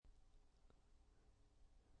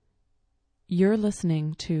You're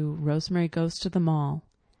listening to Rosemary Goes to the Mall,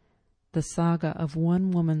 the saga of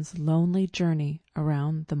one woman's lonely journey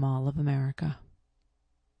around the Mall of America.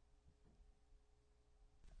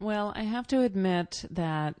 Well, I have to admit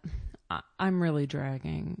that I'm really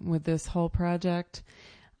dragging with this whole project.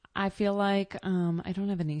 I feel like I don't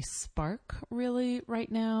have any spark really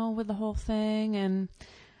right now with the whole thing, and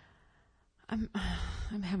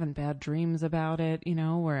I'm having bad dreams about it, you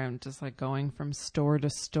know, where I'm just like going from store to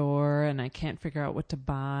store and I can't figure out what to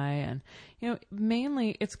buy. And, you know,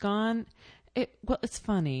 mainly it's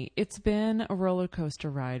funny. It's been a roller coaster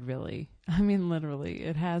ride, really. I mean, literally,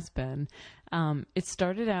 it has been. It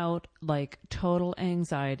started out like total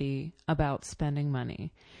anxiety about spending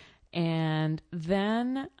money. And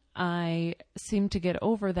then I seemed to get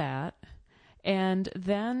over that. And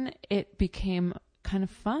then it became kind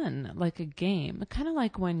of fun, like a game, kind of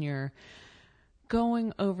like when you're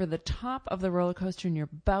going over the top of the roller coaster and you're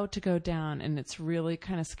about to go down, and it's really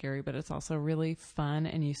kind of scary, but it's also really fun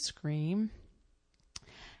and you scream.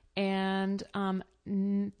 And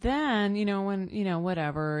then, you know, when, you know,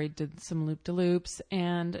 whatever, I did some loop-de-loops,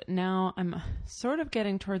 and now I'm sort of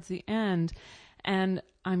getting towards the end and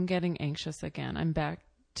I'm getting anxious again. I'm back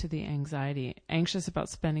to the anxiety, anxious about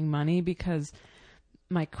spending money because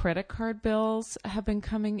my credit card bills have been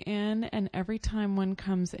coming in, and every time one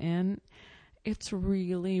comes in, it's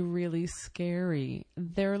really, really scary.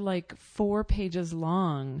 They're like 4 pages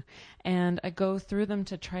long, and I go through them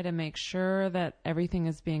to try to make sure that everything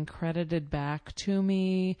is being credited back to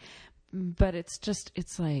me. But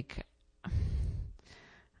it's like,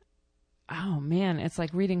 oh man, it's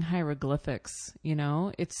like reading hieroglyphics, you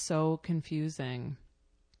know? It's so confusing.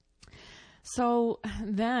 So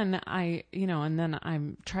then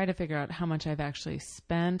I'm trying to figure out how much I've actually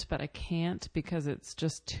spent, but I can't because it's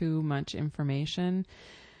just too much information.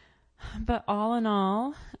 But all in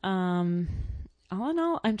all, I'm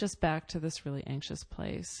just back to this really anxious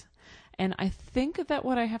place. And I think that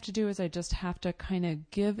what I have to do is I just have to kind of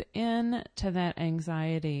give in to that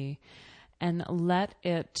anxiety and let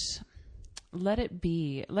it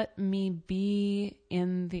be. Let me be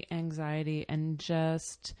in the anxiety and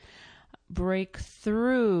just break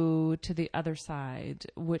through to the other side,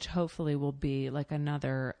 which hopefully will be like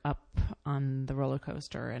another up on the roller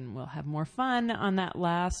coaster, and we'll have more fun on that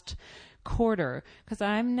last quarter. Because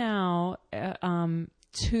I'm now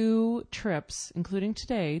 2 trips, including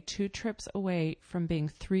today, 2 trips away from being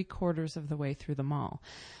 3/4 of the way through the mall.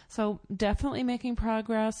 So definitely making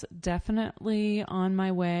progress, definitely on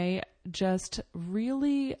my way, just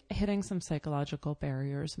really hitting some psychological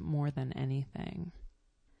barriers more than anything.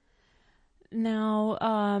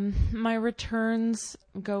 Now, my returns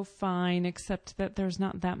go fine, except that there's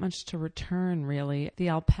not that much to return, really. The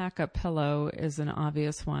alpaca pillow is an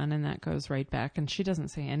obvious one, and that goes right back. And she doesn't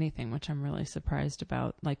say anything, which I'm really surprised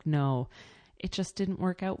about. Like, no, it just didn't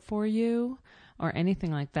work out for you, or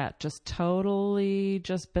anything like that. Just totally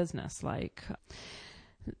just business-like.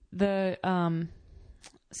 The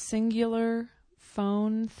singular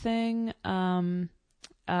phone thing,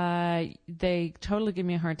 they totally give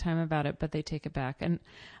me a hard time about it, but they take it back. And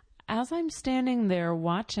as I'm standing there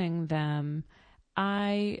watching them,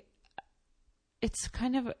 it's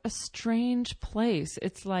kind of a strange place.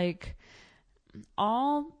 It's like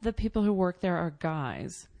all the people who work there are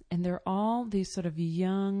guys, and they're all these sort of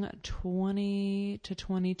young 20 to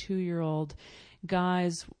 22-year-old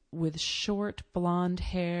guys with short blonde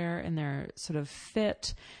hair, and they're sort of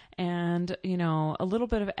fit and, you know, a little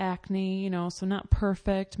bit of acne, you know, so not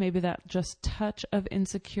perfect, maybe that just touch of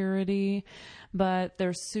insecurity, but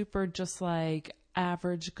they're super just like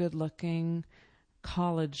average good looking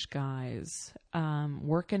college guys,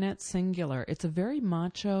 working at Singular. It's a very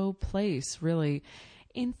macho place, really.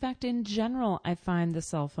 In fact, in general, I find the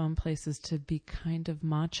cell phone places to be kind of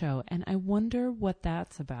macho, and I wonder what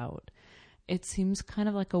that's about. It seems kind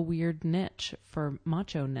of like a weird niche for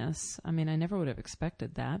macho-ness. I mean, I never would have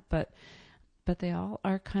expected that, but they all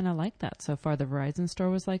are kind of like that so far. The Verizon store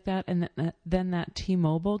was like that, and then that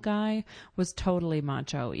T-Mobile guy was totally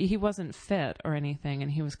macho. He wasn't fit or anything,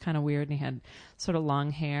 and he was kind of weird, and he had sort of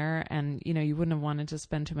long hair, and, you know, you wouldn't have wanted to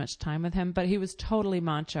spend too much time with him, but he was totally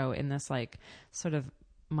macho in this, like, sort of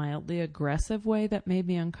mildly aggressive way that made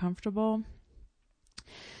me uncomfortable.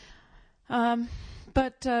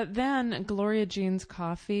 But then Gloria Jean's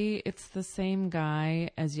coffee, it's the same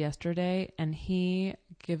guy as yesterday, and he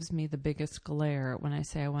gives me the biggest glare when I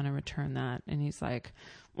say I want to return that. And he's like,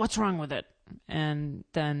 "What's wrong with it?" And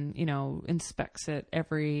then, you know, inspects it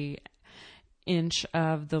every inch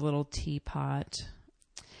of the little teapot.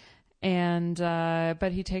 And,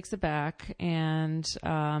 but he takes it back, and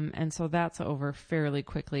so that's over fairly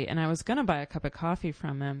quickly. And I was going to buy a cup of coffee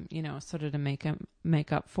from him, sort of to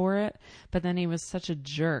make up for it. But then he was such a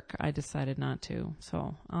jerk, I decided not to.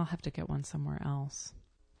 So I'll have to get one somewhere else.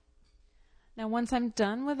 Now, once I'm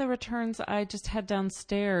done with the returns, I just head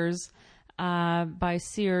downstairs, by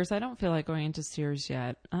Sears. I don't feel like going into Sears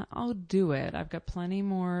yet. I'll do it. I've got plenty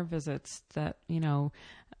more visits that,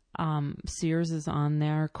 Sears is on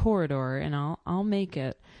their corridor, and I'll make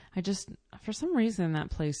it. I just, for some reason, that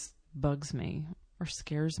place bugs me or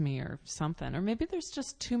scares me or something. Or maybe there's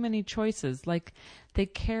just too many choices. Like, they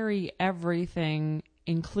carry everything,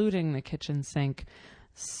 including the kitchen sink.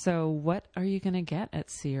 So what are you going to get at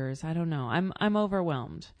Sears? I don't know. I'm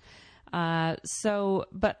overwhelmed.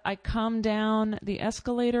 But I come down the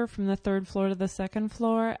escalator from the 3rd floor to the 2nd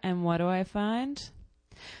floor, and what do I find?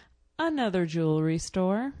 Another jewelry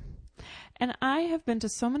store. And I have been to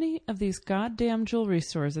so many of these goddamn jewelry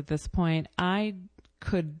stores at this point, I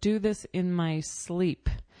could do this in my sleep.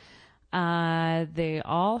 They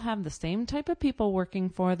all have the same type of people working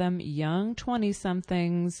for them, young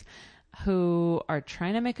 20-somethings who are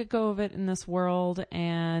trying to make a go of it in this world,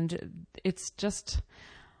 and it's just...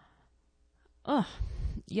 ugh,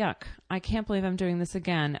 yuck. I can't believe I'm doing this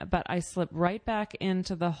again. But I slip right back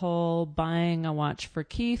into the whole buying a watch for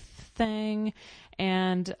Keith thing,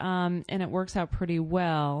 and it works out pretty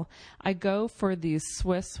well. I go for these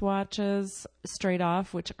Swiss watches straight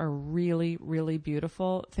off, which are really, really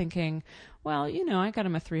beautiful, thinking, well, I got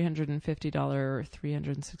him a $350 or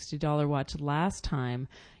 $360 watch last time.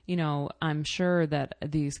 I'm sure that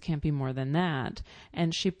these can't be more than that.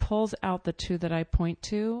 And she pulls out the two that I point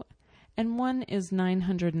to, and one is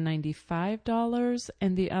 $995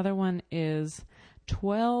 and the other one is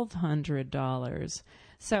 $1,200.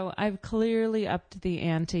 So I've clearly upped the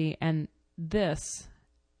ante, and this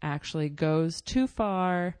actually goes too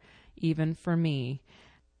far even for me.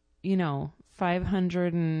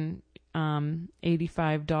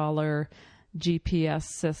 $585 GPS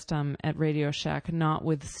system at Radio Shack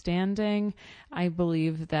notwithstanding, I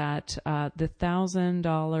believe that the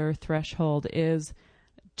 $1,000 threshold is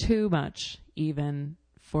too much even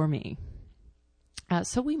for me.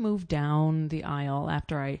 So we move down the aisle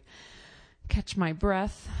after I catch my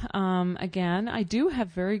breath. Again, I do have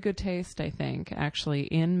very good taste, I think, actually,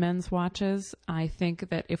 in men's watches. I think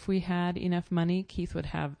that if we had enough money, Keith would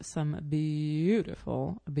have some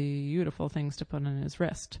beautiful, beautiful things to put on his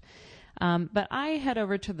wrist. But I head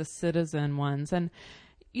over to the Citizen ones, and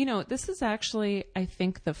this is actually, I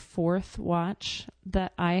think, the 4th watch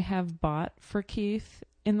that I have bought for Keith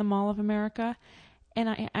in the Mall of America. And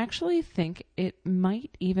I actually think it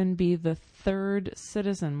might even be the 3rd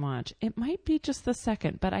Citizen watch. It might be just the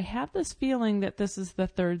 2nd, but I have this feeling that this is the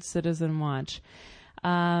 3rd Citizen watch.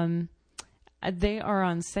 They are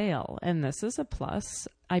on sale, and this is a plus.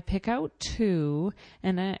 I pick out 2,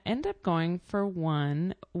 and I end up going for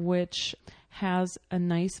one, which has a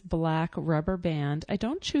nice black rubber band. I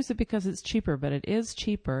don't choose it because it's cheaper, but it is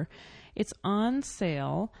cheaper. It's on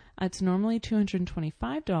sale. It's normally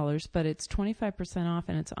 $225, but it's 25% off,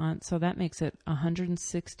 and it's on, so that makes it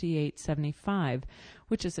 $168.75,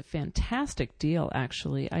 which is a fantastic deal,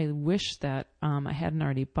 actually. I wish that I hadn't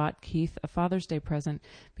already bought Keith a Father's Day present,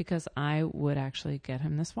 because I would actually get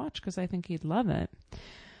him this watch because I think he'd love it.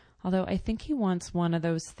 Although I think he wants one of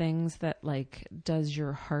those things that like does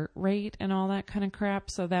your heart rate and all that kind of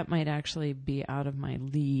crap. So that might actually be out of my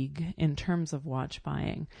league in terms of watch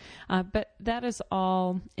buying. But that is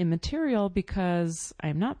all immaterial because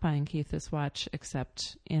I'm not buying Keith this watch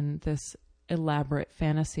except in this elaborate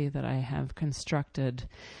fantasy that I have constructed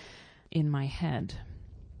in my head.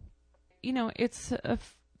 You know, it's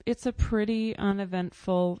a pretty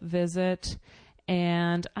uneventful visit.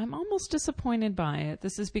 And I'm almost disappointed by it.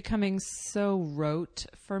 This is becoming so rote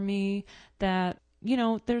for me that, you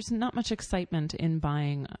know, there's not much excitement in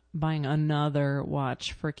buying another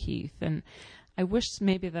watch for Keith. And I wish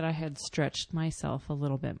maybe that I had stretched myself a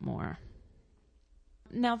little bit more.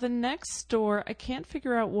 Now, the next store, I can't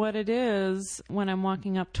figure out what it is when I'm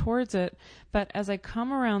walking up towards it, but as I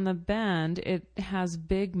come around the bend, it has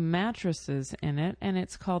big mattresses in it, and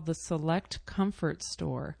it's called the Select Comfort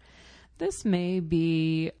Store. This may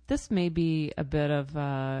be a bit of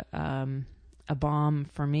a bomb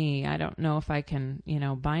for me. I don't know if I can, you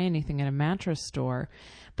know, buy anything at a mattress store.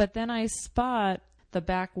 But then I spot the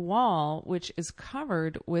back wall, which is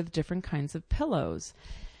covered with different kinds of pillows.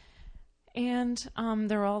 And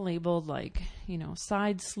they're all labeled like, you know,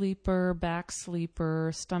 side sleeper, back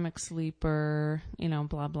sleeper, stomach sleeper, you know,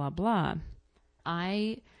 blah, blah, blah.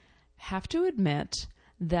 I have to admit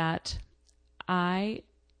that I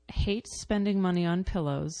hate spending money on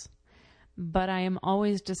pillows, but I am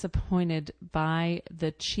always disappointed by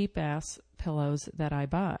the cheap-ass pillows that I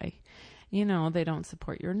buy. You know, they don't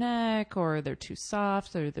support your neck, or they're too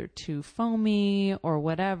soft, or they're too foamy, or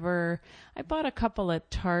whatever. I bought a couple at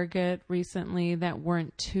Target recently that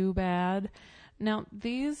weren't too bad. Now,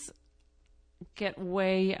 these get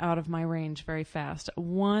way out of my range very fast.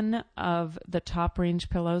 One of the top range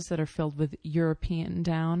pillows that are filled with European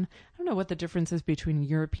down. I don't know what the difference is between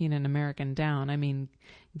European and American down. I mean,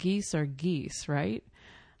 geese are geese, right?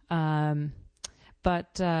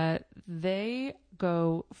 But they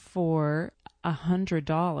go for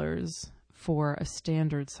 $100 for a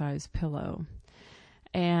standard size pillow.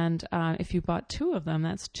 And if you bought 2 of them,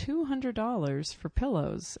 that's $200 for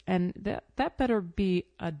pillows. And that better be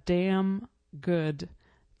a damn good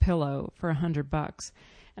pillow for $100.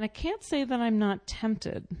 And I can't say that I'm not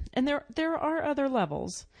tempted. And there are other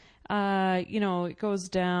levels. It goes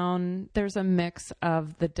down. There's a mix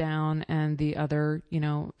of the down and the other,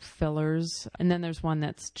 fillers. And then there's one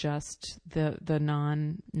that's just the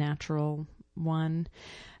non-natural one.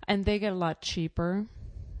 And they get a lot cheaper.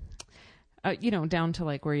 Down to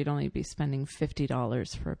like where you'd only be spending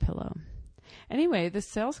 $50 for a pillow. Anyway, the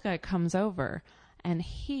sales guy comes over. And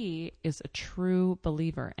he is a true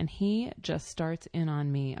believer. And he just starts in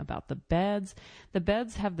on me about the beds. The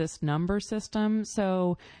beds have this number system.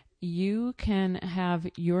 So you can have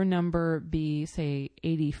your number be, say,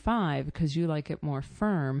 85 because you like it more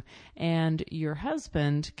firm. And your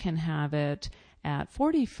husband can have it at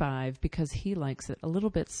 45 because he likes it a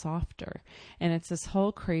little bit softer. And it's this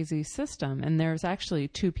whole crazy system. And there's actually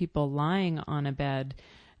 2 people lying on a bed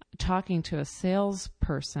talking to a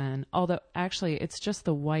salesperson, although actually it's just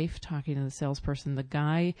the wife talking to the salesperson. The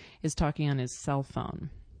guy is talking on his cell phone.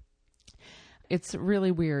 It's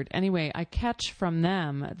really weird. Anyway, I catch from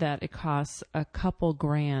them that it costs a couple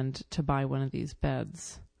grand to buy one of these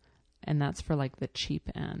beds, and that's for like the cheap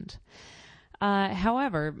end.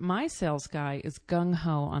 However, my sales guy is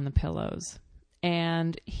gung-ho on the pillows.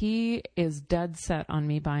 And he is dead set on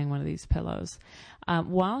me buying one of these pillows.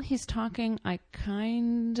 While he's talking, I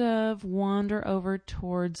kind of wander over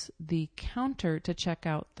towards the counter to check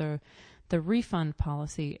out the refund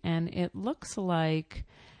policy. And it looks like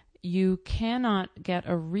you cannot get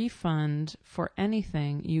a refund for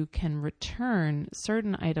anything. You can return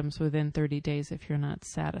certain items within 30 days if you're not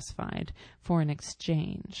satisfied for an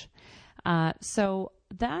exchange. So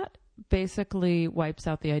that basically wipes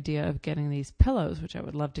out the idea of getting these pillows, which I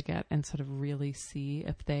would love to get and sort of really see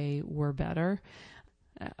if they were better.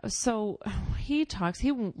 So he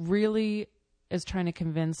really is trying to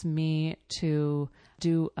convince me to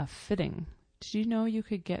do a fitting. Did you know you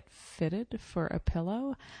could get fitted for a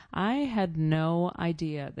pillow? I had no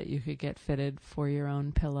idea that you could get fitted for your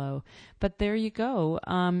own pillow, but there you go.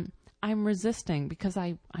 I'm resisting because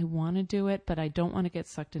I want to do it, but I don't want to get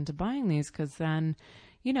sucked into buying these because then,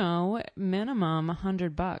 minimum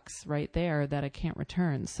 $100 right there that I can't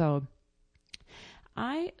return. So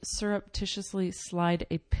I surreptitiously slide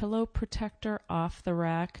a pillow protector off the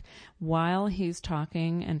rack while he's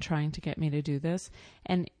talking and trying to get me to do this.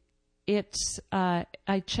 And I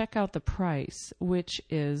check out the price, which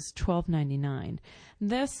is $12.99.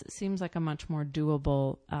 This seems like a much more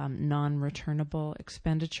doable, non-returnable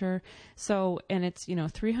expenditure. So, and it's,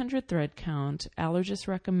 300 thread count, allergist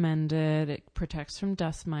recommended, it protects from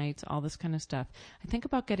dust mites, all this kind of stuff. I think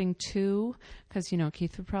about getting 2 because,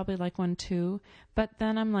 Keith would probably like one too. But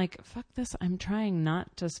then I'm like, fuck this. I'm trying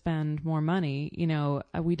not to spend more money.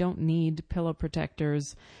 We don't need pillow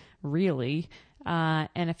protectors really.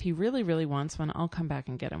 And if he really, really wants one, I'll come back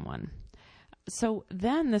and get him one. So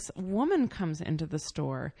then this woman comes into the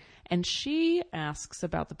store and she asks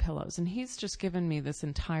about the pillows. And he's just given me this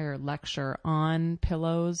entire lecture on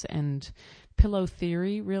pillows and pillow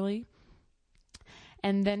theory, really.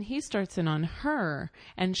 And then he starts in on her,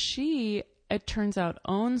 and she, it turns out,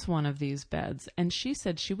 owns one of these beds. And she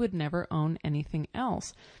said she would never own anything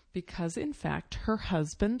else because, in fact, her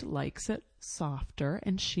husband likes it softer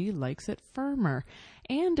and she likes it firmer.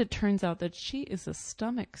 And it turns out that she is a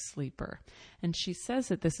stomach sleeper. And she says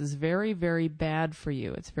that this is very, very bad for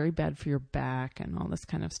you. It's very bad for your back and all this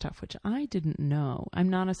kind of stuff, which I didn't know. I'm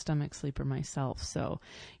not a stomach sleeper myself. So,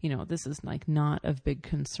 this is like not of big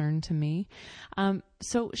concern to me.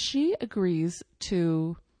 So she agrees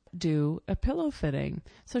to do a pillow fitting.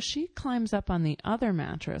 So she climbs up on the other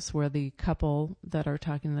mattress where the couple that are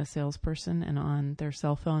talking to the salesperson and on their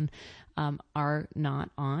cell phone are not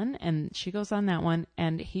on. And she goes on that one,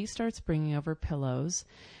 and he starts bringing over pillows.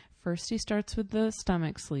 First, he starts with the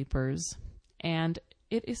stomach sleepers, and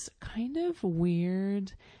it is kind of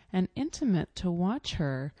weird and intimate to watch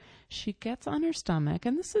her. She gets on her stomach,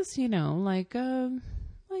 and this is, like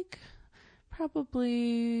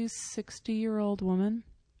probably 60-year-old woman,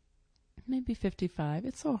 maybe 55.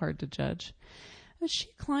 It's so hard to judge. But she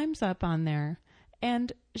climbs up on there,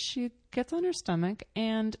 and she gets on her stomach,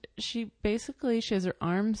 and she has her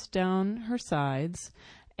arms down her sides,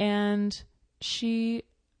 and she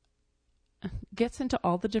gets into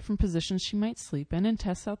all the different positions she might sleep in and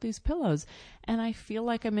tests out these pillows. And I feel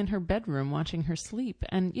like I'm in her bedroom watching her sleep.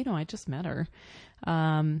 And, I just met her.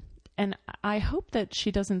 And I hope that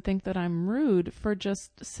she doesn't think that I'm rude for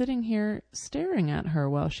just sitting here staring at her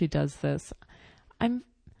while she does this. I'm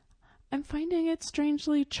finding it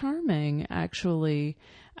strangely charming, actually.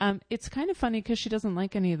 It's kind of funny because she doesn't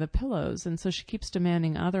like any of the pillows, and so she keeps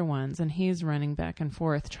demanding other ones, and he's running back and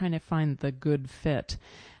forth trying to find the good fit.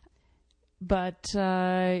 But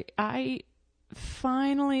I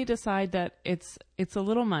finally decide that it's a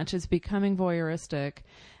little much. It's becoming voyeuristic.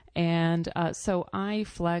 And so I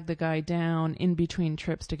flag the guy down in between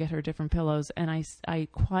trips to get her different pillows, and I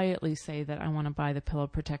quietly say that I want to buy the pillow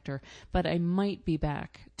protector, but I might be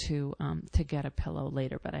back to get a pillow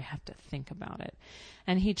later, but I have to think about it.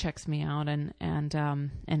 And he checks me out, and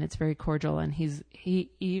it's very cordial. And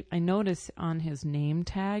I notice on his name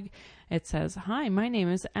tag it says, "Hi, my name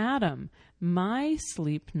is Adam. My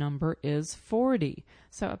sleep number is 40."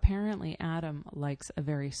 So apparently Adam likes a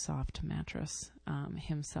very soft mattress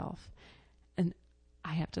himself. And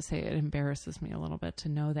I have to say it embarrasses me a little bit to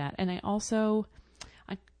know that. And I also,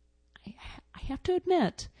 I have to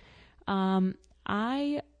admit,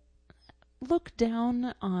 I look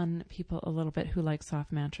down on people a little bit who like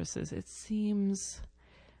soft mattresses. It seems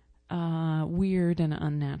weird and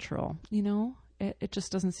unnatural, It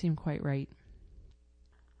just doesn't seem quite right.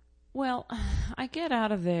 Well, I get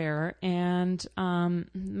out of there, and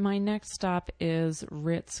my next stop is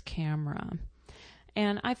Ritz Camera.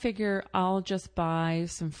 And I figure I'll just buy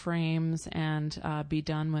some frames and be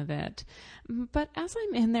done with it. But as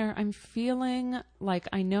I'm in there, I'm feeling like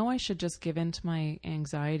I know I should just give in to my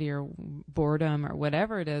anxiety or boredom or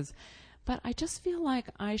whatever it is, but I just feel like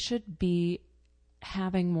I should be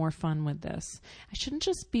having more fun with this. I shouldn't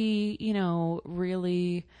just be,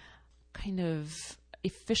 really kind of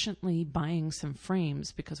efficiently buying some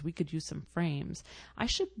frames because we could use some frames. I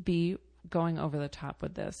should be going over the top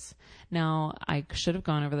with this. Now, I should have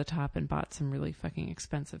gone over the top and bought some really fucking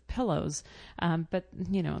expensive pillows, but,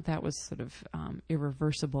 that was sort of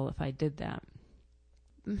irreversible if I did that.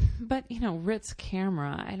 But, Ritz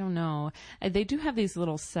Camera, I don't know. They do have these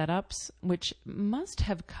little setups, which must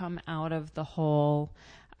have come out of the whole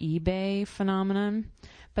eBay phenomenon.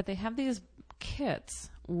 But they have these kits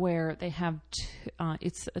where they have,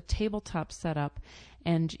 it's a tabletop setup,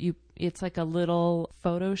 and it's like a little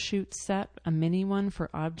photo shoot set, a mini one for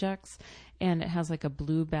objects. And it has like a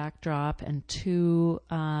blue backdrop and two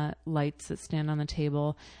lights that stand on the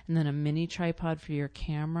table, and then a mini tripod for your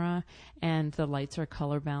camera. And the lights are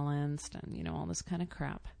color balanced, and all this kind of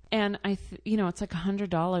crap. And it's like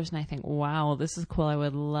 $100, and I think, wow, this is cool. I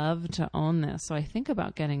would love to own this. So I think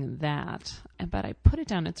about getting that, but I put it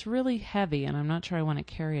down. It's really heavy, and I'm not sure I want to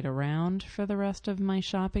carry it around for the rest of my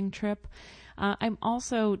shopping trip. I'm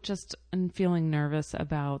also just feeling nervous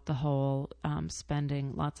about the whole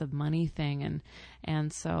spending lots of money thing,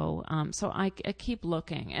 and so I keep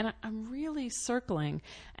looking, and I'm really circling.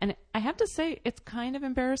 And I have to say, it's kind of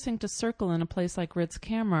embarrassing to circle in a place like Ritz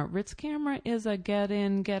Camera. Ritz Camera is a get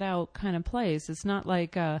in, get out kind of place. It's not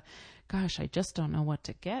like, gosh, I just don't know what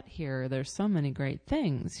to get here. There's so many great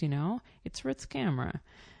things, It's Ritz Camera.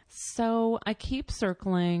 So I keep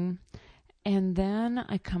circling. And then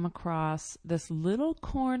I come across this little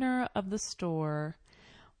corner of the store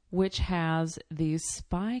which has these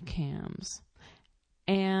spy cams.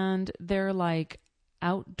 And they're like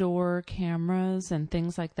outdoor cameras and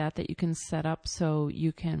things like that you can set up so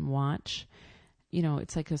you can watch.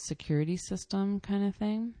 It's like a security system kind of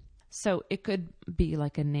thing. So it could be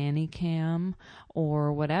like a nanny cam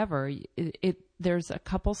or whatever. There's a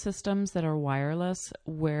couple systems that are wireless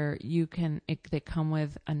where they come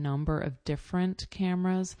with a number of different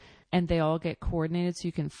cameras, and they all get coordinated so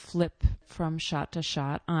you can flip from shot to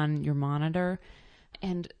shot on your monitor.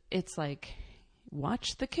 And it's like,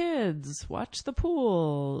 watch the kids, watch the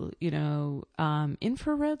pool,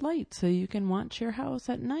 infrared light so you can watch your house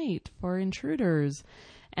at night for intruders.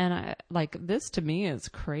 And this to me is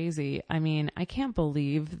crazy. I mean, I can't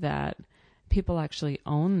believe that people actually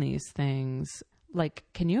own these things.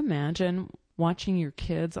 Can you imagine watching your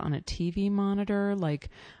kids on a TV monitor?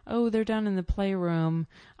 They're down in the playroom.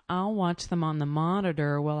 I'll watch them on the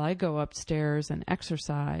monitor while I go upstairs and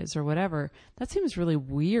exercise or whatever. That seems really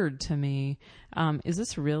weird to me. Is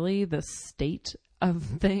this really the state of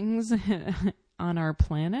things on our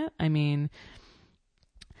planet? I mean,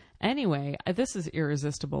 anyway, this is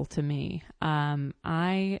irresistible to me.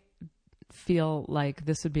 I feel like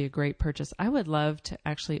this would be a great purchase. I would love to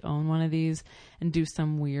actually own one of these and do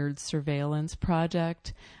some weird surveillance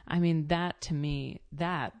project. I mean, that to me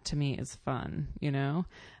is fun, you know?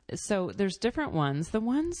 So there's different ones. The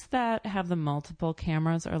ones that have the multiple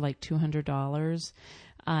cameras are like $200.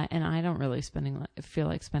 And I don't really feel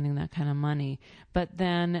like spending that kind of money. But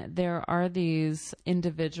then there are these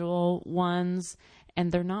individual ones, and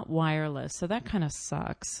they're not wireless, so that kind of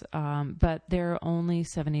sucks. But they're only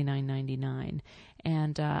 $79.99.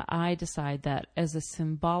 And I decide that as a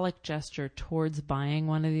symbolic gesture towards buying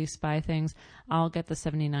one of these spy things, I'll get the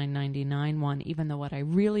 $79.99 one, even though what I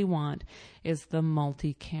really want is the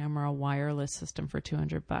multi-camera wireless system for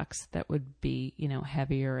 $200. That would be, you know,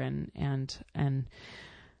 heavier and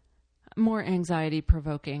more anxiety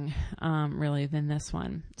provoking, really, than this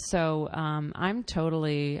one. So, I'm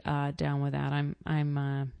totally, down with that.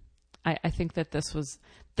 I think that this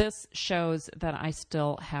shows that I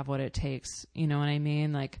still have what it takes. You know what I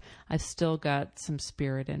mean? Like, I've still got some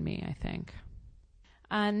spirit in me, I think.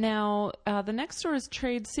 Now, the next store is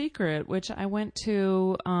Trade Secret, which I went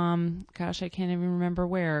to, I can't even remember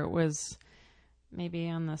where. It was maybe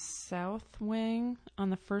on the south wing, on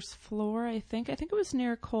the first floor, I think. I think it was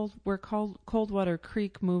near where Coldwater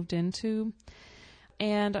Creek moved into.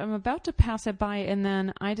 And I'm about to pass it by, and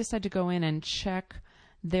then I decide to go in and check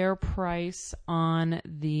their price on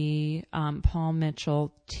the Paul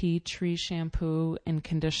Mitchell Tea Tree shampoo and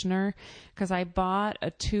conditioner, because I bought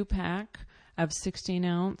a 2-pack of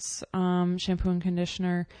 16-ounce shampoo and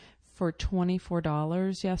conditioner for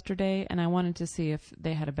 $24 yesterday, and I wanted to see if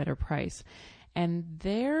they had a better price. And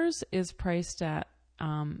theirs is priced at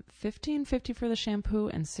 $15.50 for the shampoo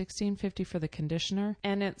and $16.50 for the conditioner.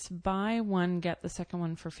 And it's buy one, get the second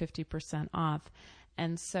one for 50% off.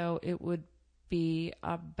 And so it would be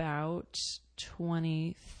about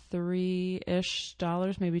 $23-ish,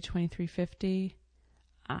 maybe $23.50.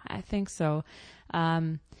 I think so.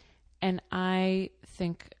 And I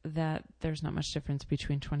think that there's not much difference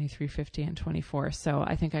between $23.50 and $24. So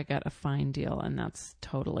I think I got a fine deal, and that's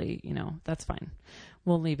totally, you know, that's fine.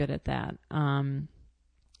 We'll leave it at that.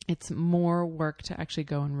 It's more work to actually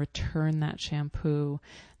go and return that shampoo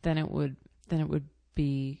than it would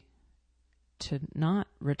be to not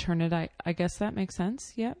return it. I guess that makes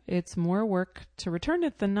sense. Yeah. It's more work to return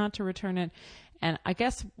it than not to return it. And I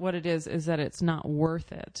guess what it is that it's not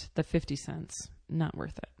worth it. The 50 cents, not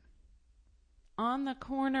worth it. On the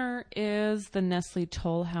corner is the Nestle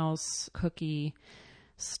Toll House cookie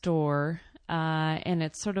store, and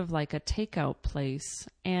it's sort of like a takeout place.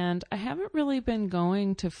 And I haven't really been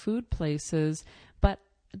going to food places, but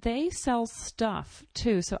they sell stuff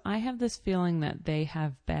too. So I have this feeling that they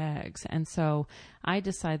have bags. And so I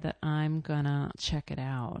decide that I'm going to check it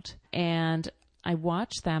out. And I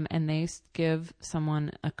watch them, and they give someone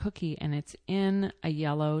a cookie, and it's in a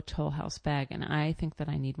yellow Toll House bag, and I think that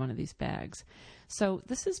I need one of these bags. So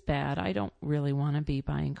this is bad. I don't really want to be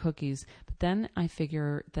buying cookies, but then I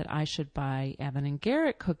figure that I should buy Evan and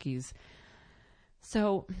Garrett cookies.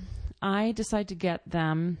 So I decide to get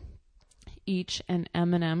them each an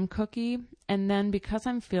M&M cookie, and then because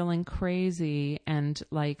I'm feeling crazy and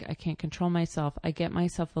like I can't control myself, I get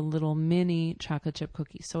myself a little mini chocolate chip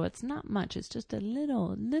cookie. So it's not much. It's just a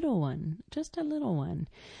little one, just a little one.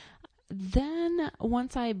 Then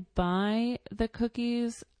once I buy the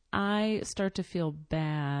cookies, I start to feel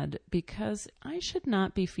bad because I should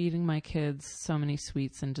not be feeding my kids so many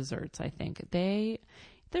sweets and desserts. I think they're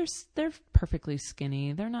perfectly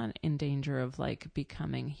skinny. They're not in danger of like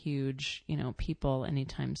becoming huge, you know, people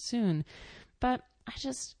anytime soon. But I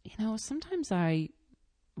just, you know, sometimes I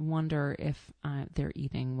wonder if they're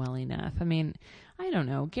eating well enough. I mean, I don't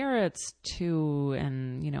know. Garrett's 2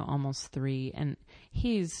 and, you know, almost 3, and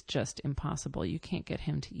he's just impossible. You can't get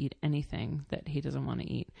him to eat anything that he doesn't want to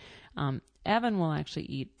eat. Evan will actually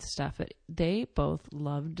eat stuff. They both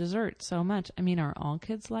love dessert so much. I mean, are all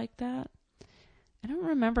kids like that? I don't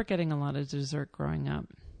remember getting a lot of dessert growing up.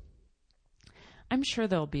 I'm sure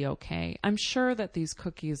they'll be okay. I'm sure that these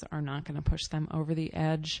cookies are not going to push them over the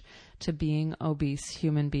edge to being obese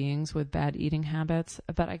human beings with bad eating habits.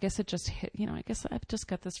 But I guess it just hit, you know, I guess I've just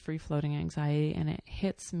got this free-floating anxiety, and it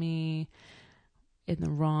hits me in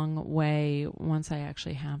the wrong way once I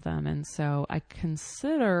actually have them. And so I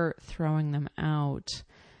consider throwing them out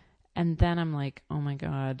And then I'm like, oh my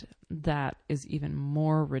God, that is even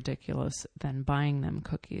more ridiculous than buying them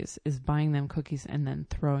cookies, is buying them cookies and then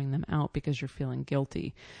throwing them out because you're feeling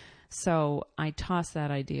guilty. So I toss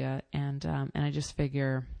that idea, and I just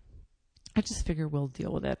figure we'll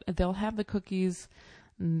deal with it. They'll have the cookies.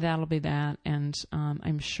 That'll be that. And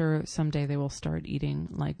I'm sure someday they will start eating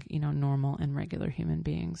like, normal and regular human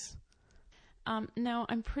beings. Now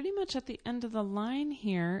I'm pretty much at the end of the line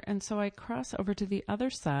here, and so I cross over to the other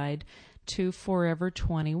side to Forever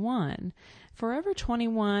 21. Forever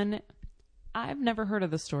 21, I've never heard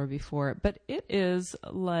of the store before, but it is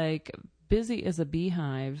like busy as a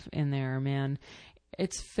beehive in there, man.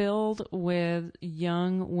 It's filled with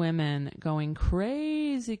young women going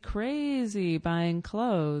crazy buying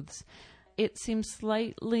clothes. It seems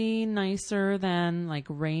slightly nicer than like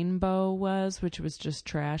Rainbow was, which was just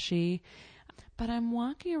trashy. But I'm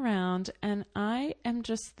walking around and I am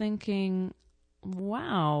just thinking,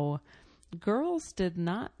 wow, girls did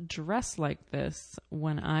not dress like this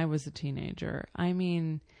when I was a teenager. I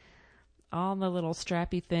mean, all the little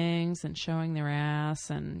strappy things and showing their ass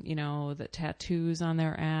and, the tattoos on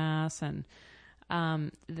their ass and,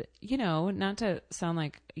 not to sound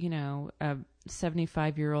like, a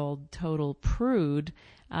 75-year-old total prude,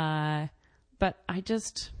 but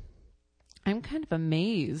I'm kind of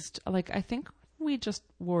amazed. Like, I think we just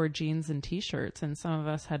wore jeans and t-shirts, and some of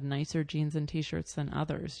us had nicer jeans and t-shirts than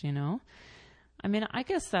others, I mean, I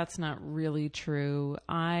guess that's not really true.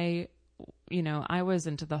 I was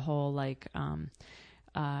into the whole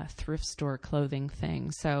thrift store clothing thing.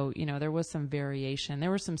 So, there was some variation. There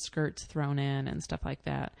were some skirts thrown in and stuff like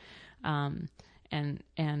that. And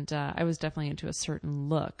I was definitely into a certain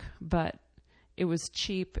look, but it was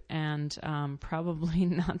cheap and probably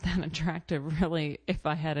not that attractive, really, if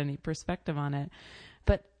I had any perspective on it.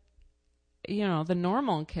 But, the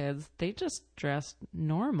normal kids, they just dressed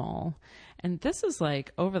normal. And this is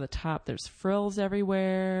like over the top. There's frills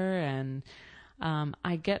everywhere. And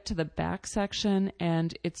I get to the back section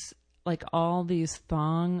and it's like all these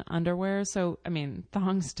thong underwear. So, I mean,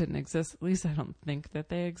 thongs didn't exist. At least I don't think that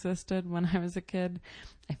they existed when I was a kid.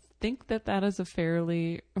 I think that is a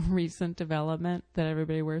fairly recent development that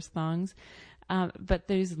everybody wears thongs. But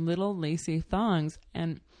these little lacy thongs,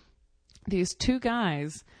 and these two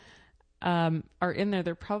guys are in there.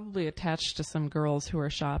 They're probably attached to some girls who are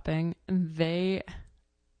shopping. They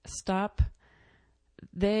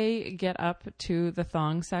get up to the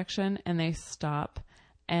thong section and they stop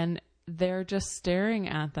and they're just staring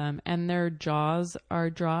at them and their jaws are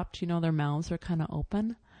dropped. Their mouths are kind of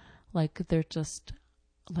open. Like they're just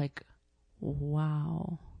like,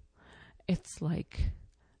 wow. It's like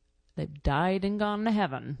they've died and gone to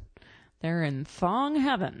heaven. They're in thong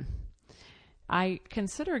heaven. I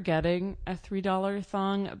consider getting a $3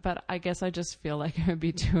 thong, but I guess I just feel like I would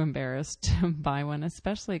be too embarrassed to buy one,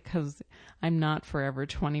 especially because I'm not Forever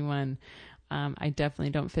 21. I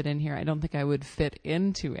definitely don't fit in here. I don't think I would fit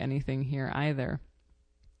into anything here either.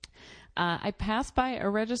 I pass by a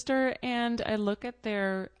register and I look at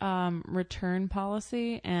their return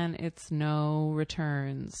policy, and it's no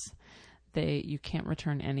returns. You can't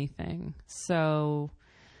return anything. So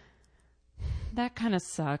that kind of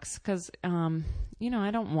sucks because, I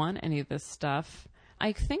don't want any of this stuff.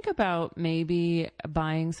 I think about maybe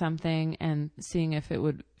buying something and seeing if it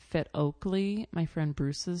would fit Oakley, my friend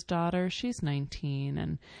Bruce's daughter. She's 19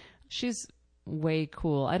 and she's way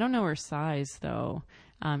cool. I don't know her size though.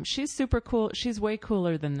 She's super cool. She's way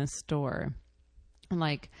cooler than this store.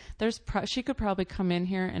 Like, she could probably come in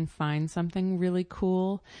here and find something really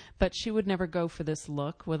cool, but she would never go for this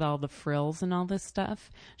look with all the frills and all this stuff.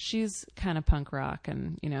 She's kind of punk rock,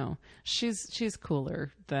 and she's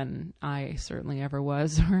cooler than I certainly ever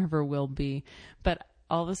was or ever will be. But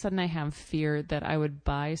all of a sudden, I have fear that I would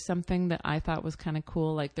buy something that I thought was kind of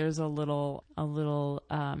cool. Like, there's a little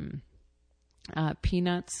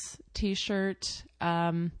Peanuts T-shirt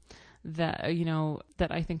that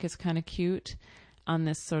I think is kind of cute, on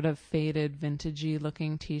this sort of faded, vintagey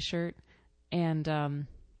looking T-shirt. And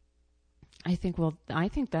I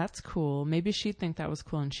think that's cool. Maybe she'd think that was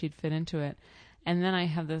cool and she'd fit into it. And then I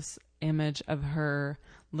have this image of her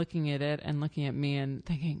looking at it and looking at me and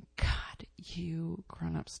thinking, God, you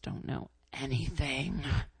grown-ups don't know anything.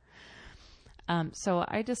 So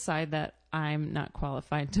I decide that I'm not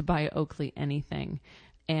qualified to buy Oakley anything.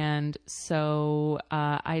 And so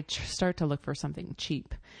I start to look for something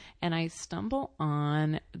cheap. And I stumble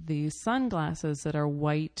on these sunglasses that are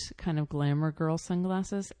white, kind of glamour girl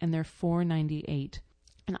sunglasses, and they're $4.98.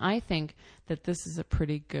 And I think that this is a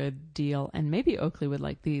pretty good deal. And maybe Oakley would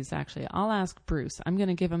like these, actually. I'll ask Bruce. I'm going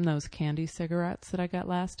to give him those candy cigarettes that I got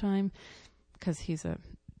last time, because he's a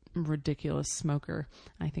ridiculous smoker.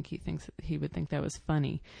 I think he would think that was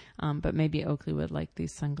funny. But maybe Oakley would like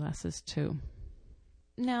these sunglasses too.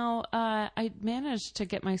 Now, I managed to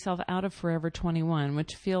get myself out of Forever 21,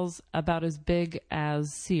 which feels about as big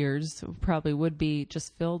as Sears probably would be,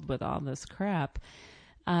 just filled with all this crap.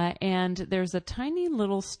 And there's a tiny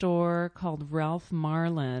little store called Ralph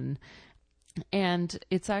Marlin, and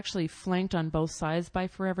it's actually flanked on both sides by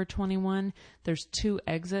Forever 21. There's 2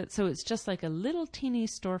 exits, so it's just like a little teeny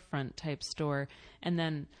storefront type store. And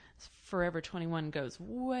then Forever 21 goes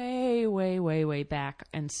way, way, way, way back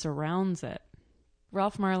and surrounds it.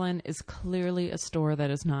 Ralph Marlin is clearly a store that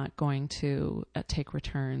is not going to take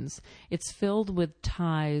returns. It's filled with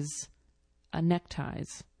ties,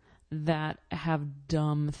 neckties, that have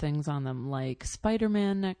dumb things on them, like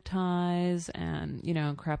Spider-Man neckties and,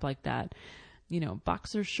 crap like that.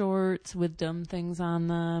 Boxer shorts with dumb things on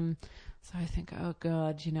them. So I think, oh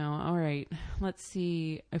God, all right, let's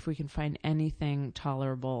see if we can find anything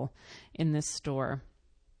tolerable in this store.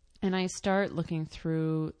 And I start looking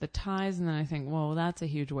through the ties, and then I think, whoa, that's a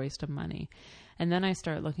huge waste of money. And then I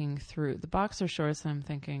start looking through the boxer shorts, and I'm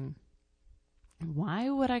thinking,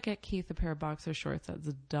 why would I get Keith a pair of boxer shorts?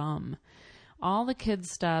 That's dumb. All the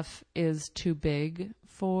kids' stuff is too big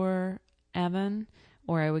for Evan,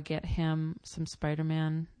 or I would get him some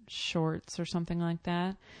Spider-Man shorts or something like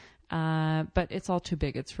that. But it's all too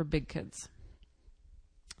big. It's for big kids.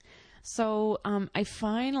 So I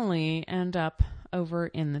finally end up over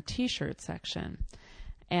in the t-shirt section.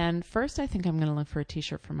 And first I think I'm going to look for a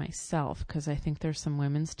t-shirt for myself, because I think there's some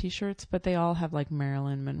women's t-shirts, but they all have like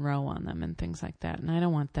Marilyn Monroe on them and things like that, and I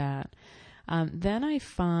don't want that. Then I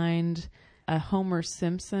find a Homer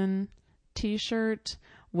Simpson t-shirt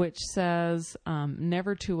which says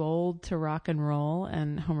never too old to rock and roll,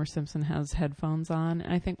 and Homer Simpson has headphones on.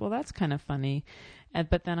 And I think, well, that's kind of funny.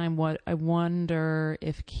 But then I wonder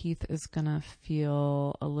if Keith is going to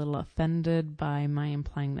feel a little offended by my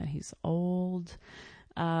implying that he's old.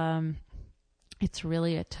 It's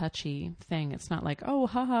really a touchy thing. It's not like, oh,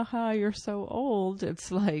 ha, ha, ha, you're so old. It's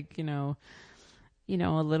like, a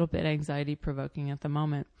little bit anxiety provoking at the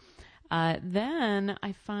moment. Then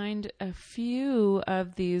I find a few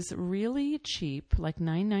of these really cheap, like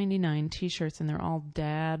 $9.99 t-shirts, and they're all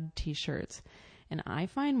dad t-shirts. And I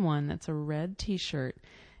find one that's a red t-shirt,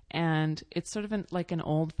 and it's sort of like an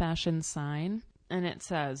old-fashioned sign, and it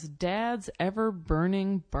says, Dad's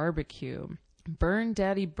Ever-Burning Barbecue. Burn,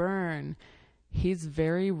 Daddy, burn. He's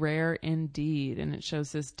very rare indeed. And it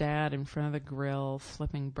shows this dad in front of the grill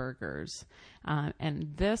flipping burgers.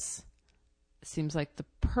 And this seems like the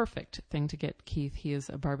perfect thing to get Keith. He is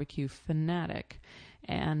a barbecue fanatic.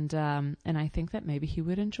 And I think that maybe he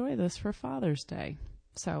would enjoy this for Father's Day.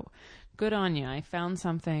 So good on you. I found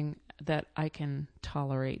something that I can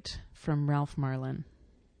tolerate from Ralph Marlin.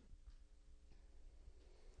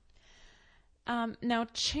 Now,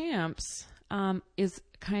 Champs is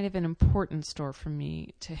kind of an important store for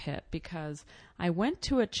me to hit, because I went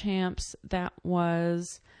to a Champs that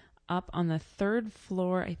was up on the 3rd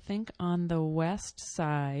floor, I think on the west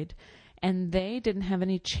side, and they didn't have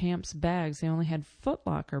any Champs bags. They only had Foot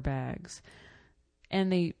Locker bags.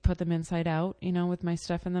 And they put them inside out, with my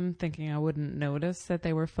stuff in them, thinking I wouldn't notice that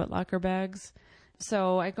they were Foot Locker bags.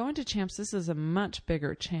 So I go into Champs. This is a much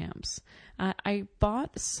bigger Champs. I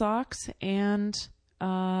bought socks and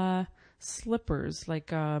slippers, like,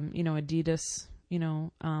 Adidas,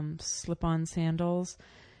 slip-on sandals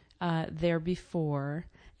there before,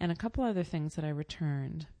 and a couple other things that I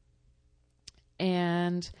returned.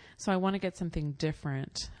 And so I want to get something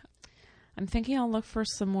different. I'm thinking I'll look for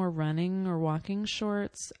some more running or walking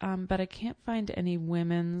shorts, but I can't find any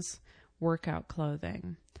women's workout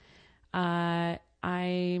clothing.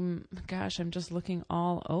 I'm just looking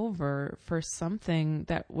all over for something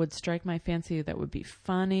that would strike my fancy, that would be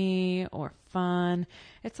funny or fun.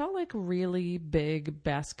 It's all like really big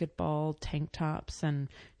basketball tank tops and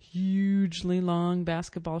hugely long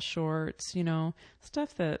basketball shorts,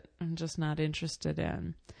 stuff that I'm just not interested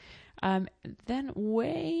in. Then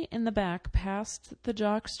way in the back, past the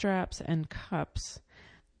jock straps and cups,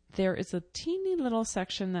 there is a teeny little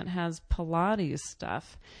section that has Pilates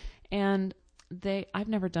stuff. And I've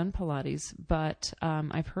never done Pilates, but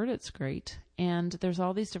I've heard it's great. And there's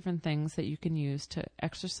all these different things that you can use to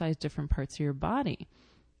exercise different parts of your body.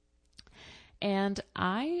 And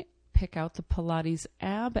I pick out the Pilates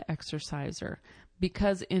ab exerciser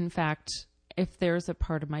because, in fact, if there's a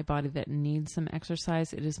part of my body that needs some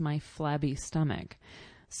exercise, it is my flabby stomach.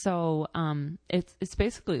 So it's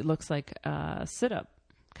basically, it looks like a sit-up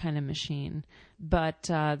kind of machine, but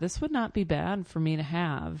this would not be bad for me to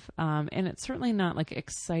have. And it's certainly not like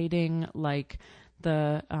exciting like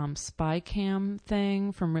the spy cam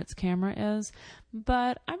thing from Ritz Camera is.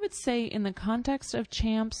 But I would say in the context of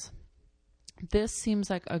Champs, this seems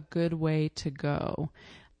like a good way to go.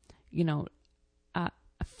 You know, a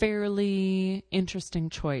fairly interesting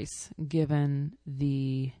choice given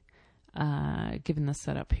the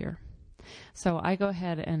setup here. So I go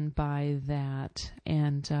ahead and buy that,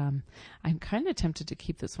 and I'm kind of tempted to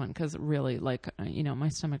keep this one because really, like, my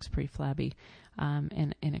stomach's pretty flabby,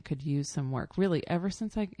 and it could use some work. Really, ever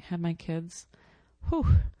since I had my kids,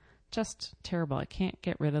 just terrible. I can't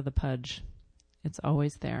get rid of the pudge. It's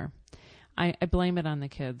always there. I blame it on the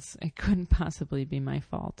kids. It couldn't possibly be my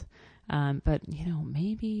fault. But,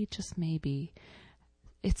 maybe, just maybe,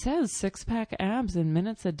 it says 6-pack abs in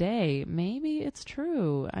minutes a day. Maybe it's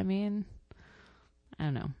true. I mean, I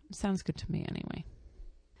don't know. It sounds good to me anyway.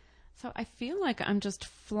 So I feel like I'm just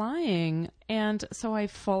flying. And so I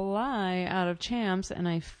fly out of Champs and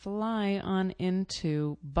I fly on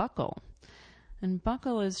into Buckle. And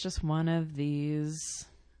Buckle is just one of these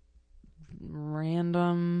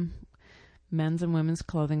random men's and women's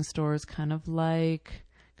clothing stores, kind of like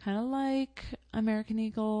American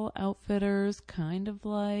Eagle Outfitters, kind of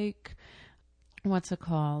like, what's it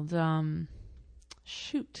called?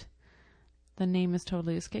 Shoot. The name is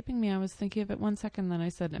totally escaping me. I was thinking of it 1 second, then I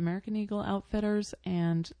said American Eagle Outfitters,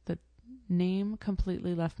 and the name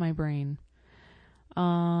completely left my brain.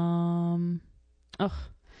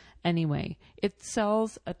 Anyway, it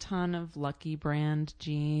sells a ton of Lucky Brand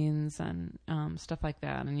jeans and stuff like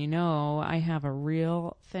that. And I have a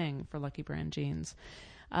real thing for Lucky Brand jeans.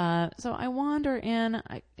 So I wander in.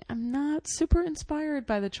 I'm not super inspired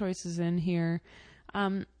by the choices in here.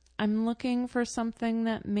 I'm looking for something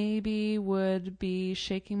that maybe would be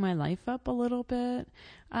shaking my life up a little bit.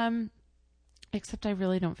 Except I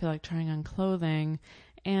really don't feel like trying on clothing.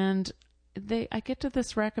 And I get to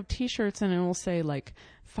this rack of t-shirts and it will say like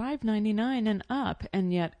 $5.99 and up,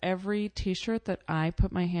 and yet every t-shirt that I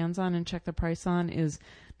put my hands on and check the price on is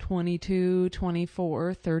 $22,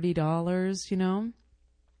 $24, $30,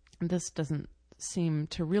 This doesn't seem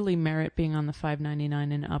to really merit being on the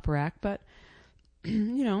 $5.99 and up rack, but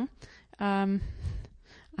I'm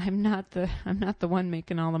not the one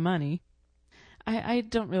making all the money. I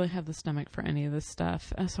don't really have the stomach for any of this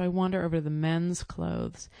stuff. So I wander over to the men's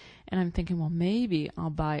clothes and I'm thinking, well, maybe I'll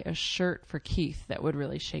buy a shirt for Keith that would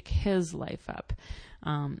really shake his life up.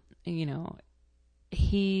 He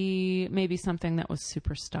maybe something that was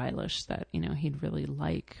super stylish that, he'd really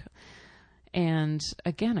like. And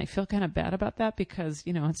again, I feel kind of bad about that because,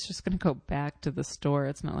 it's just going to go back to the store.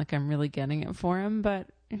 It's not like I'm really getting it for him, but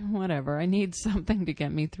whatever. I need something to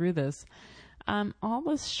get me through this. All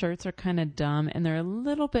the shirts are kind of dumb and they're a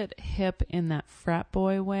little bit hip in that frat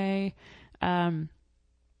boy way.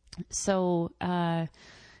 So I'm,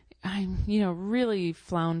 really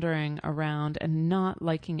floundering around and not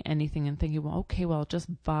liking anything and thinking, well, okay, well,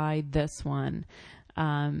 just buy this one.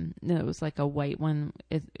 It was like a white one.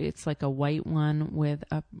 It's like a white one with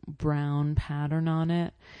a brown pattern on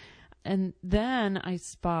it. And then I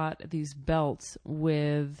spot these belts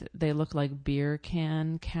they look like beer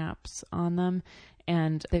can caps on them,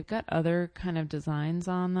 and they've got other kind of designs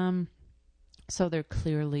on them. So they're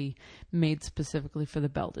clearly made specifically for the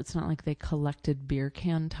belt. It's not like they collected beer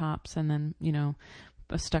can tops and then,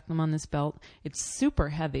 stuck them on this belt. It's super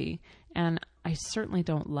heavy and I certainly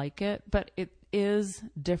don't like it, but it is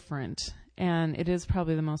different and it is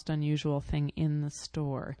probably the most unusual thing in the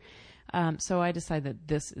store. So I decide that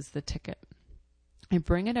this is the ticket. I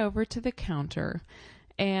bring it over to the counter,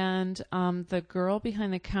 and the girl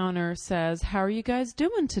behind the counter says, "How are you guys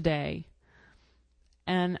doing today?"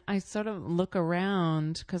 And I sort of look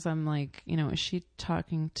around because I'm like, is she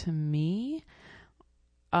talking to me?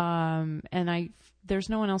 And there's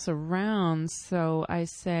no one else around, so I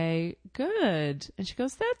say, "Good." And she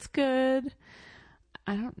goes, "That's good."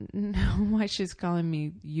 I don't know why she's calling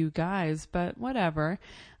me you guys, but whatever.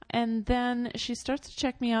 And then she starts to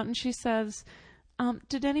check me out and she says,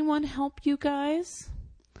 "Did anyone help you guys?"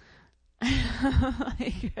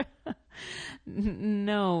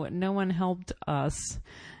 No one helped us.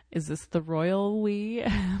 Is this the royal we?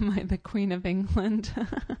 Am I the Queen of England?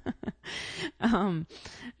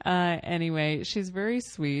 Anyway, she's very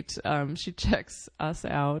sweet. She checks us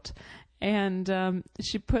out. And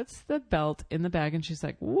she puts the belt in the bag and she's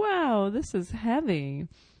like, "Wow, this is heavy."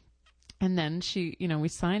 And then she, we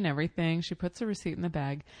sign everything. She puts a receipt in the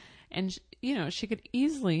bag and, she could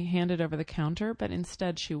easily hand it over the counter, but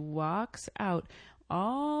instead she walks out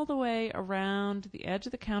all the way around the edge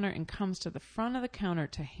of the counter and comes to the front of the counter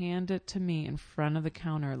to hand it to me in front of the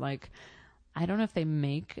counter. Like I don't know if they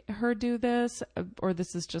make her do this or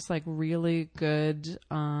this is just like really good.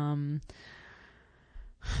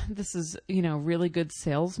 This is, really good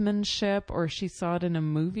salesmanship, or she saw it in a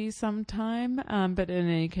movie sometime. But in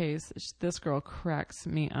any case, this girl cracks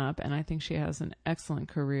me up, and I think she has an excellent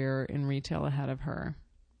career in retail ahead of her.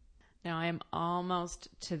 Now I am almost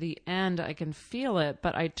to the end. I can feel it,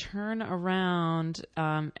 but I turn around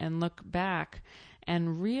and look back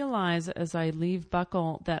and realize as I leave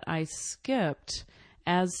Buckle that I skipped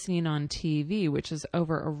As Seen on TV, which is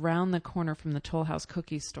over around the corner from the Toll House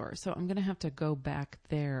cookie store. So I'm going to have to go back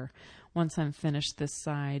there once I'm finished this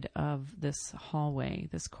side of this hallway,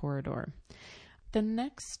 this corridor. The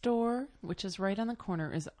next store, which is right on the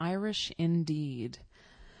corner, is Irish Indeed.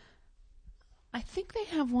 I think they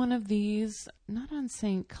have one of these, not on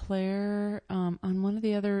St. Clair, on one of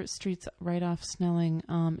the other streets right off Snelling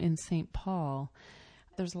in St. Paul.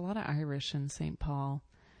 There's a lot of Irish in St. Paul.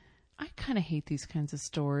 I kind of hate these kinds of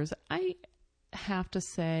stores. I have to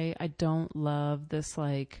say I don't love this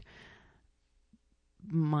like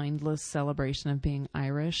mindless celebration of being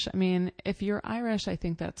Irish. I mean, if you're Irish, I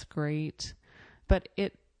think that's great, but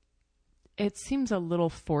it seems a little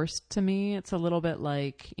forced to me. It's a little bit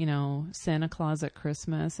like, Santa Claus at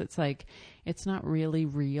Christmas. It's like, it's not really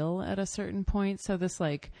real at a certain point. So this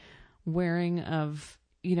like wearing of,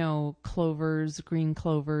 clovers, green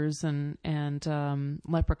clovers and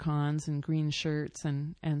leprechauns and green shirts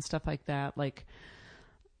and stuff like that. Like,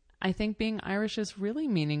 I think being Irish is really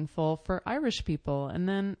meaningful for Irish people. And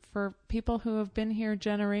then for people who have been here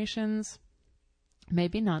generations,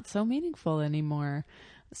 maybe not so meaningful anymore.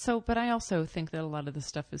 So, but I also think that a lot of the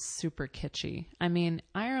stuff is super kitschy. I mean,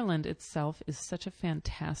 Ireland itself is such a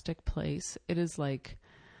fantastic place. It is like,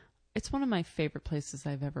 it's one of my favorite places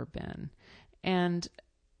I've ever been. And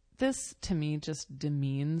this, to me, just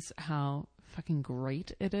demeans how fucking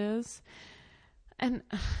great it is. And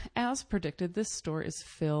as predicted, this store is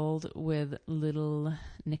filled with little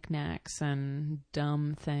knickknacks and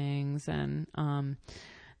dumb things. And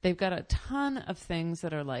they've got a ton of things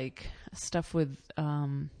that are like stuff with,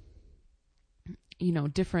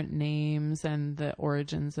 different names and the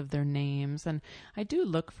origins of their names. And I do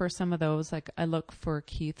look for some of those. Like I look for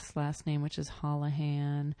Keith's last name, which is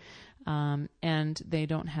Holohan. And they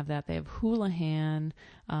don't have that. They have Houlihan.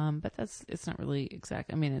 But it's not really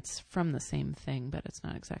exact. I mean, it's from the same thing, but it's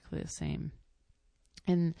not exactly the same.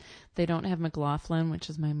 And they don't have McLaughlin, which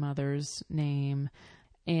is my mother's name.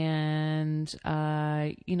 And,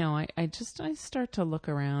 I start to look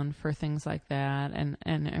around for things like that, and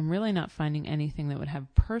I'm really not finding anything that would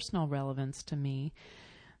have personal relevance to me.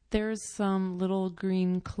 There's some little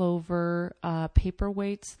green clover,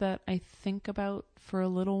 paperweights that I think about for a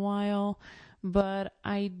little while, but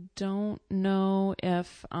I don't know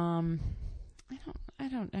if, I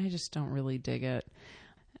just don't really dig it.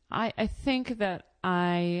 I think that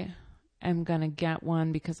I am going to get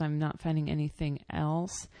one because I'm not finding anything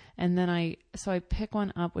else. And then I pick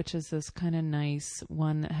one up, which is this kind of nice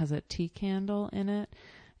one that has a tea candle in it.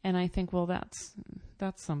 And I think, well, that's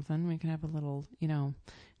something. We can have a little,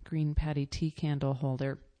 green patty tea candle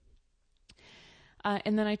holder.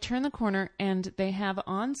 And then I turn the corner and they have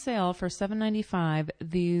on sale for $7.95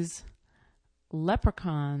 these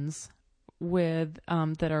leprechauns with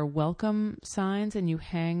that are welcome signs, and you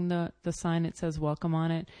hang the sign, it says welcome on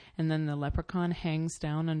it, and then the leprechaun hangs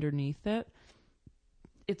down underneath it.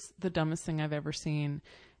 It's the dumbest thing I've ever seen,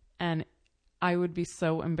 and I would be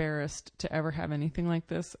so embarrassed to ever have anything like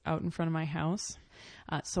this out in front of my house.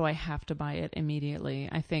 So I have to buy it immediately.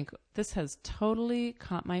 I think this has totally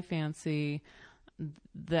caught my fancy.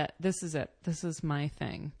 That this is it. This is my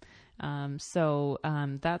thing. So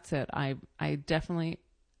that's it. I definitely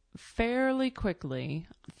fairly quickly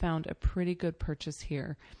found a pretty good purchase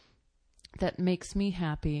here that makes me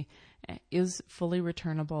happy, is fully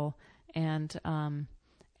returnable, and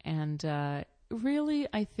really,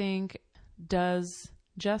 I think, does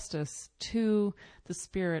justice to the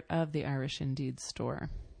spirit of the Irish Indeed store.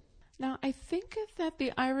 Now, I think that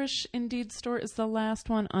the Irish Indeed store is the last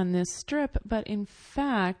one on this strip, but in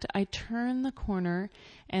fact, I turn the corner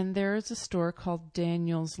and there is a store called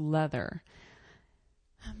Daniel's Leather.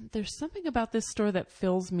 There's something about this store that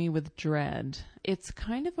fills me with dread. It's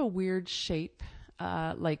kind of a weird shape,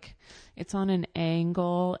 like it's on an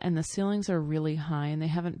angle, and the ceilings are really high, and they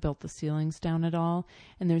haven't built the ceilings down at all.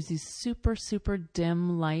 And there's these super, super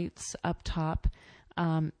dim lights up top,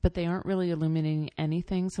 but they aren't really illuminating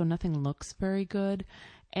anything, so nothing looks very good.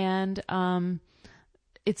 And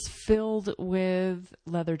it's filled with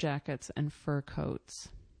leather jackets and fur coats.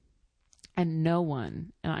 And no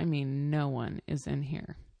one, and I mean no one, is in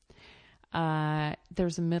here.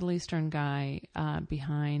 there's a Middle Eastern guy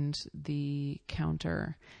behind the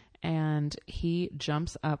counter, and he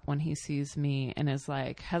jumps up when he sees me and is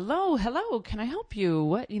like, hello, can I help you?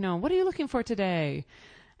 What are you looking for today?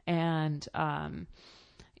 And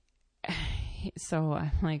so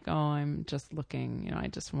I'm like, oh, I'm just looking, I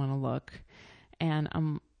just want to look. And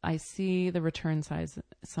I see the return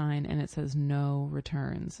sign, and it says no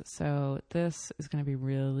returns. So this is going to be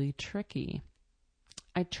really tricky.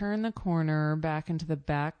 I turn the corner back into the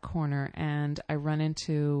back corner, and I run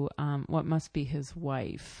into what must be his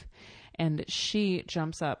wife. And she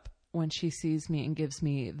jumps up when she sees me and gives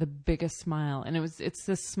me the biggest smile. And it's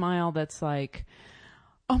this smile that's like,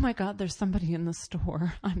 oh my God, there's somebody in the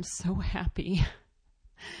store. I'm so happy.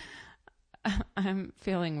 I'm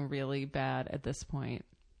feeling really bad at this point.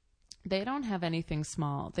 They don't have anything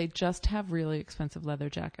small. They just have really expensive leather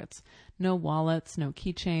jackets. No wallets, no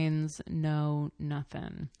keychains, no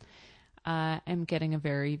nothing. I'm getting a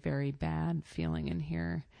very, very bad feeling in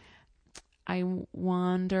here. I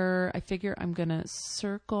figure I'm going to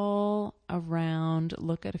circle around,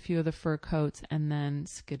 look at a few of the fur coats, and then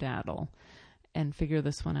skedaddle and figure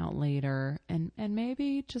this one out later, and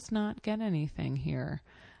maybe just not get anything here.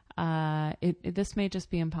 This may just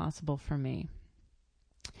be impossible for me.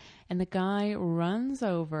 And the guy runs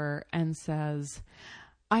over and says,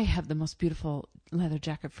 I have the most beautiful leather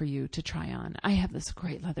jacket for you to try on. I have this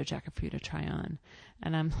great leather jacket for you to try on.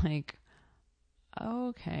 And I'm like,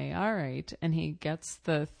 okay, all right. And he gets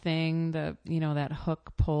the thing, that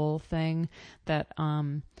hook pull thing that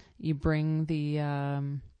you bring the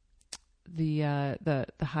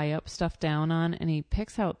high up stuff down on, and he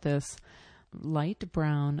picks out this light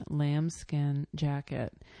brown lambskin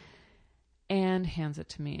jacket and hands it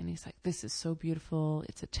to me. And he's like, this is so beautiful.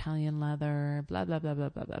 It's Italian leather, blah, blah, blah, blah,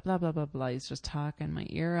 blah, blah, blah, blah, blah, blah. He's just talking my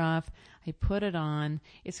ear off. I put it on.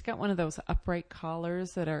 It's got one of those upright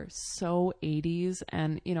collars that are so 80s,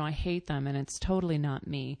 and, I hate them, and it's totally not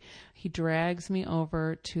me. He drags me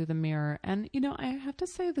over to the mirror, and, I have to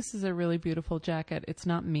say this is a really beautiful jacket. It's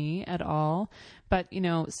not me at all, but,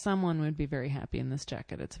 someone would be very happy in this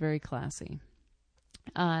jacket. It's very classy.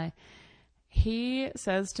 He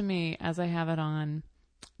says to me as I have it on,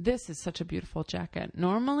 this is such a beautiful jacket.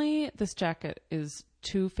 Normally this jacket is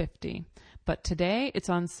 $250, but today it's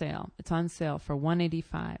on sale. It's on sale for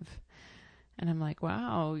 $185. And I'm like,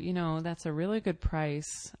 wow, that's a really good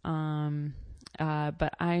price.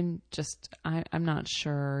 But I'm not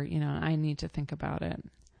sure, I need to think about it.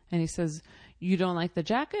 And he says, you don't like the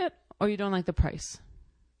jacket or you don't like the price?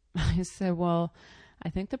 I said, well, I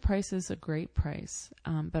think the price is a great price,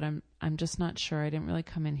 but I'm just not sure. I didn't really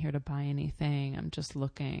come in here to buy anything. I'm just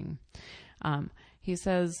looking. He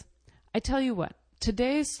says, I tell you what,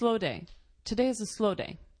 today's slow day. Today is a slow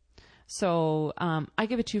day. So I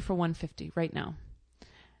give it to you for $150 right now.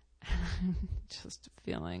 I'm just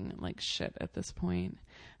feeling like shit at this point.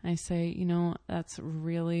 And I say, that's a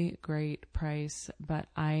really great price, but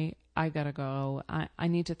I gotta go. I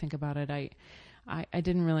need to think about it. I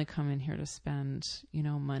didn't really come in here to spend,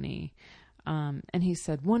 money. And he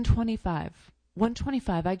said,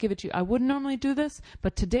 $125, I give it to you. I wouldn't normally do this,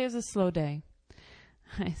 but today is a slow day.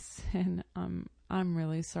 I said, I'm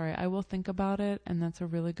really sorry. I will think about it, and that's a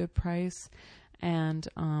really good price. And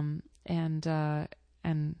I'll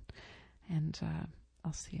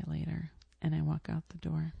see you later. And I walk out the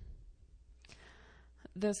door.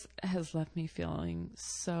 This has left me feeling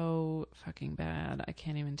so fucking bad. I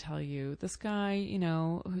can't even tell you. This guy,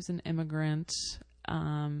 who's an immigrant,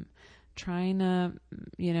 trying to,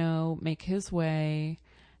 make his way.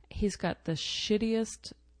 He's got the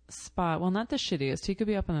shittiest spot. Well, not the shittiest. He could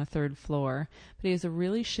be up on the third floor, but he has a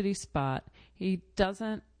really shitty spot. He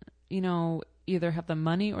doesn't, either have the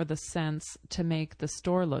money or the sense to make the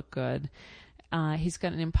store look good. He's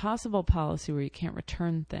got an impossible policy where you can't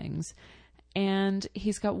return things. And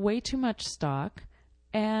he's got way too much stock,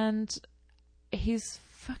 and he's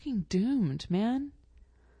fucking doomed, man.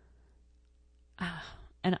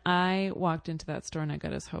 And I walked into that store and I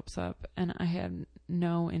got his hopes up, and I had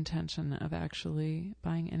no intention of actually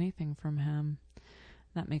buying anything from him.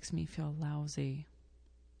 That makes me feel lousy.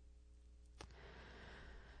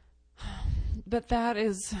 But that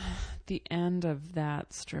is the end of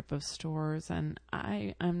that strip of stores, and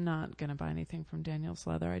I'm not going to buy anything from Daniel's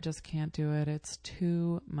Leather. I just can't do it. It's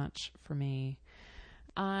too much for me.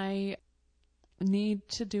 I need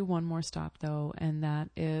to do one more stop, though, and that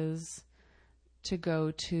is to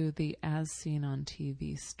go to the As Seen on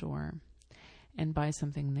TV store and buy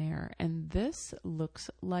something there. And this looks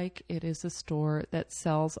like it is a store that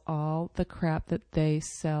sells all the crap that they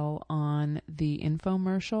sell on the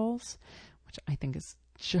infomercials, which I think is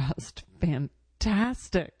just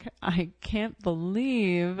fantastic. I can't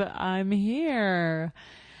believe I'm here.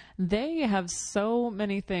 They have so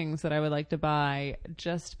many things that I would like to buy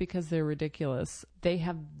just because they're ridiculous. They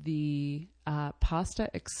have the Pasta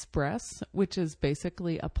Express, which is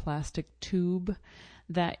basically a plastic tube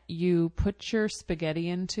that you put your spaghetti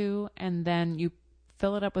into, and then you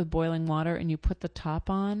fill it up with boiling water and you put the top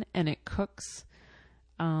on, and it cooks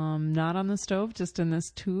not on the stove, just in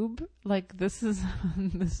this tube. Like, this is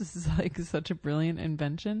like such a brilliant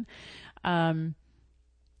invention.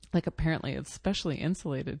 Like, apparently it's specially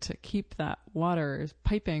insulated to keep that water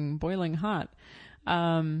piping boiling hot.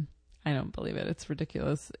 I don't believe it. It's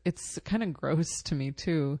ridiculous. It's kind of gross to me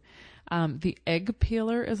too. The egg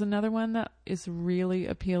peeler is another one that is really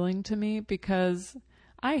appealing to me because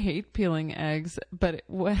I hate peeling eggs, but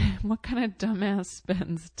what kind of dumbass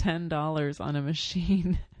spends $10 on a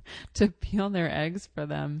machine to peel their eggs for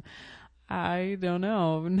them? I don't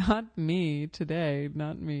know. Not me today.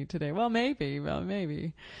 Well,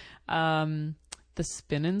 maybe. The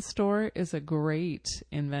Spin-In Store is a great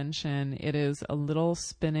invention. It is a little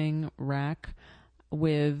spinning rack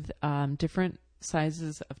with different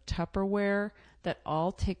sizes of Tupperware that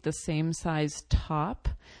all take the same size top.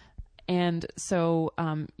 And so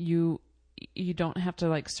you don't have to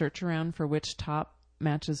like search around for which top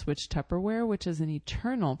matches which Tupperware, which is an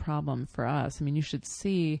eternal problem for us. I mean, you should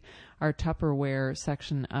see our Tupperware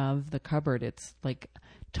section of the cupboard. It's like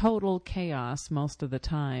total chaos most of the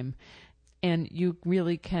time. And you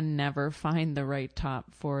really can never find the right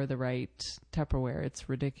top for the right Tupperware. It's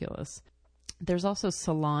ridiculous. There's also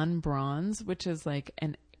Salon Bronze, which is like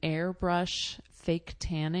an airbrush fake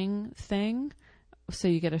tanning thing. So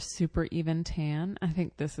you get a super even tan. I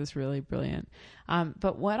think this is really brilliant.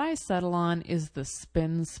 But what I settle on is the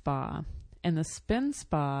Spin Spa. And the Spin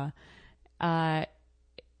Spa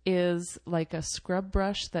is like a scrub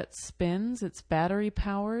brush that spins. It's battery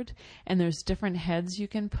powered. And there's different heads you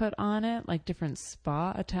can put on it, like different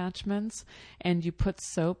spa attachments. And you put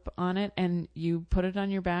soap on it and you put it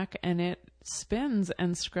on your back and it spins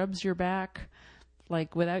and scrubs your back,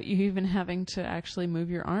 like without you even having to actually move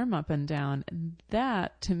your arm up and down.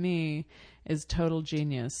 That to me is total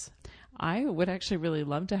genius. I would actually really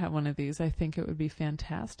love to have one of these. I think it would be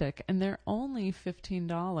fantastic. And they're only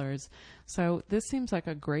 $15. So this seems like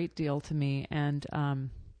a great deal to me. And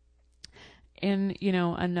in,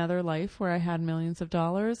 another life where I had millions of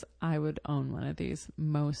dollars, I would own one of these,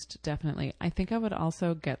 most definitely. I think I would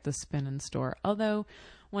also get the Spin-In Store. Although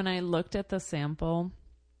when I looked at the sample,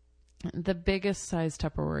 the biggest size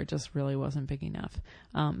Tupperware just really wasn't big enough.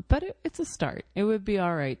 But it's a start. It would be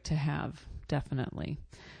all right to have, definitely.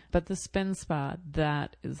 But the Spin Spa,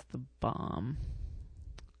 that is the bomb.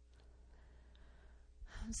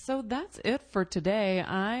 So that's it for today.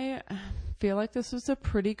 I feel like this was a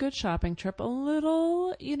pretty good shopping trip. A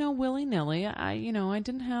little, willy-nilly. I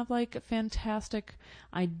didn't have like fantastic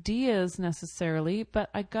ideas necessarily, but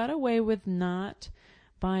I got away with not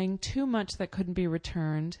buying too much that couldn't be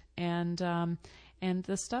returned, and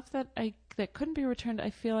the stuff that couldn't be returned,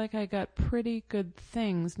 I feel like I got pretty good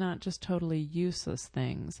things, not just totally useless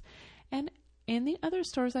things. And in the other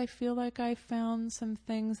stores, I feel like I found some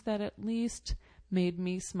things that at least made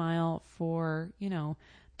me smile for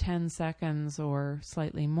 10 seconds or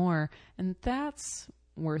slightly more, and that's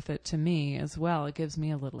worth it to me as well. It gives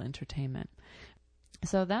me a little entertainment.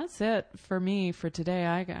 So that's it for me for today.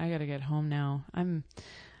 I gotta get home now.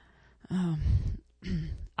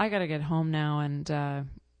 I gotta get home now and go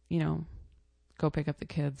pick up the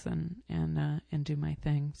kids and do my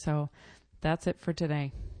thing. So that's it for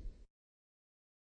today.